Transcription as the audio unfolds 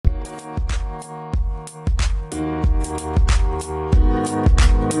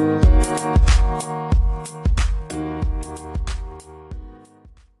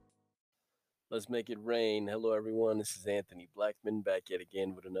Make It Rain. Hello, everyone. This is Anthony Blackman back yet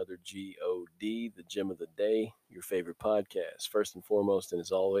again with another GOD, the Gem of the Day, your favorite podcast. First and foremost, and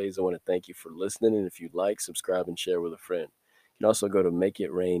as always, I want to thank you for listening. And if you'd like, subscribe and share with a friend. You can also go to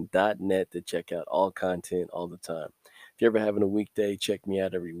makeitrain.net to check out all content all the time. If you're ever having a weekday, check me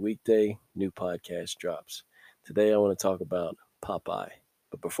out every weekday. New podcast drops. Today, I want to talk about Popeye.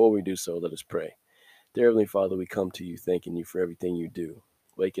 But before we do so, let us pray. Dear Heavenly Father, we come to you thanking you for everything you do,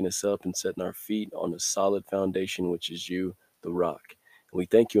 waking us up and setting our feet on a solid foundation, which is you, the rock. And we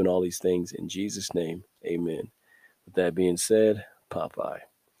thank you in all these things. In Jesus' name, amen. With that being said, Popeye.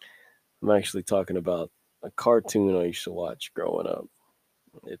 I'm actually talking about a cartoon I used to watch growing up.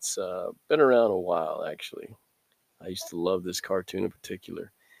 It's been around a while, actually. I used to love this cartoon in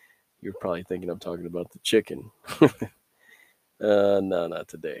particular. You're probably thinking I'm talking about the chicken. No, not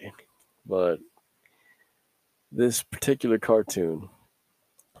today. But this particular cartoon,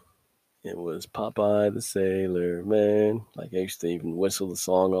 it was Popeye the Sailor Man. Like, I used to even whistle the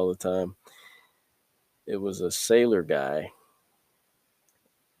song all the time. It was a sailor guy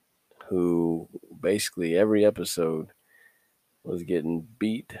who basically every episode was getting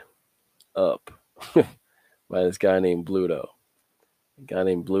beat up by this guy named Bluto. A guy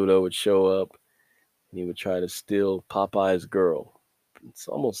named Bluto would show up and he would try to steal Popeye's girl. It's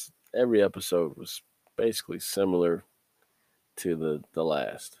almost every episode was basically similar to the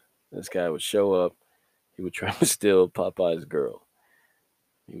last. This guy would show up, he would try to steal Popeye's girl.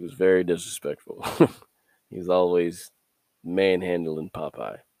 He was very disrespectful. He was always manhandling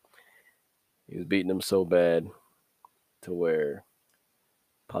Popeye. He was beating him so bad to where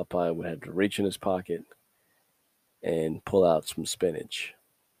Popeye would have to reach in his pocket and pull out some spinach.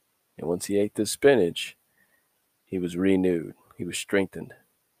 And once he ate this spinach, he was renewed. He was strengthened.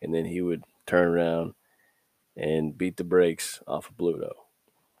 And then he would turn around and beat the brakes off of Bluto.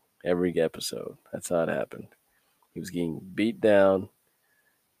 Every episode. That's how it happened. He was getting beat down.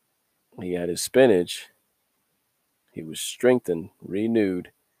 He had his spinach. He was strengthened,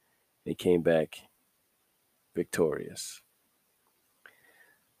 renewed. He came back victorious.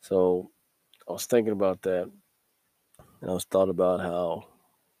 So I was thinking about that, and I was thought about how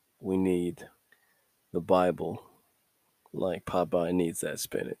we need the Bible like Popeye needs that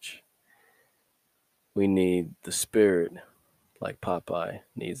spinach. We need the Spirit like Popeye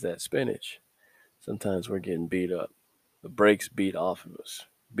needs that spinach. Sometimes we're getting beat up. The brakes beat off of us,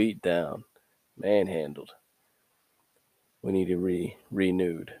 beat down, manhandled. We need to be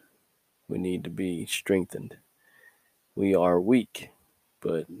renewed. We need to be strengthened. We are weak,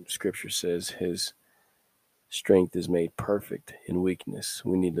 but Scripture says His strength is made perfect in weakness.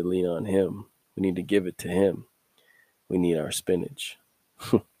 We need to lean on Him. We need to give it to Him. We need our spinach.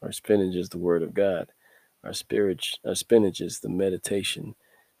 Our spinach is the Word of God. Our spinach is the meditation,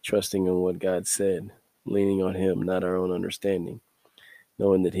 trusting in what God said, leaning on Him, not our own understanding,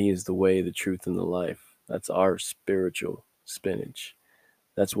 knowing that He is the way, the truth, and the life. That's our spiritual spinach.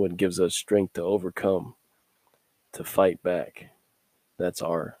 That's what gives us strength to overcome, to fight back. That's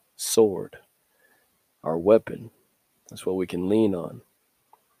our sword, our weapon. That's what we can lean on.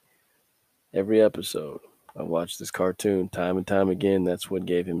 Every episode, I watched this cartoon time and time again. That's what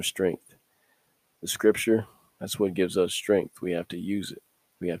gave him strength. The Scripture, that's what gives us strength. We have to use it.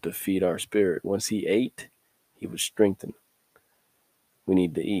 We have to feed our spirit. Once he ate, he was strengthened. We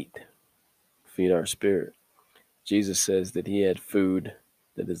need to eat, feed our spirit. Jesus says that he had food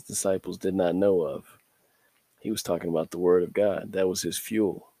that his disciples did not know of. He was talking about the Word of God. That was his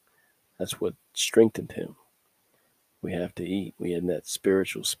fuel. That's what strengthened him. We have to eat. We had that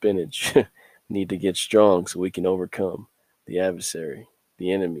spiritual spinach. We need to get strong so we can overcome the adversary,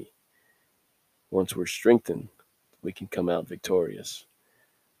 the enemy. Once we're strengthened, we can come out victorious.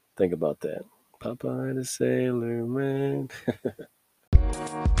 Think about that. Popeye the Sailor Man.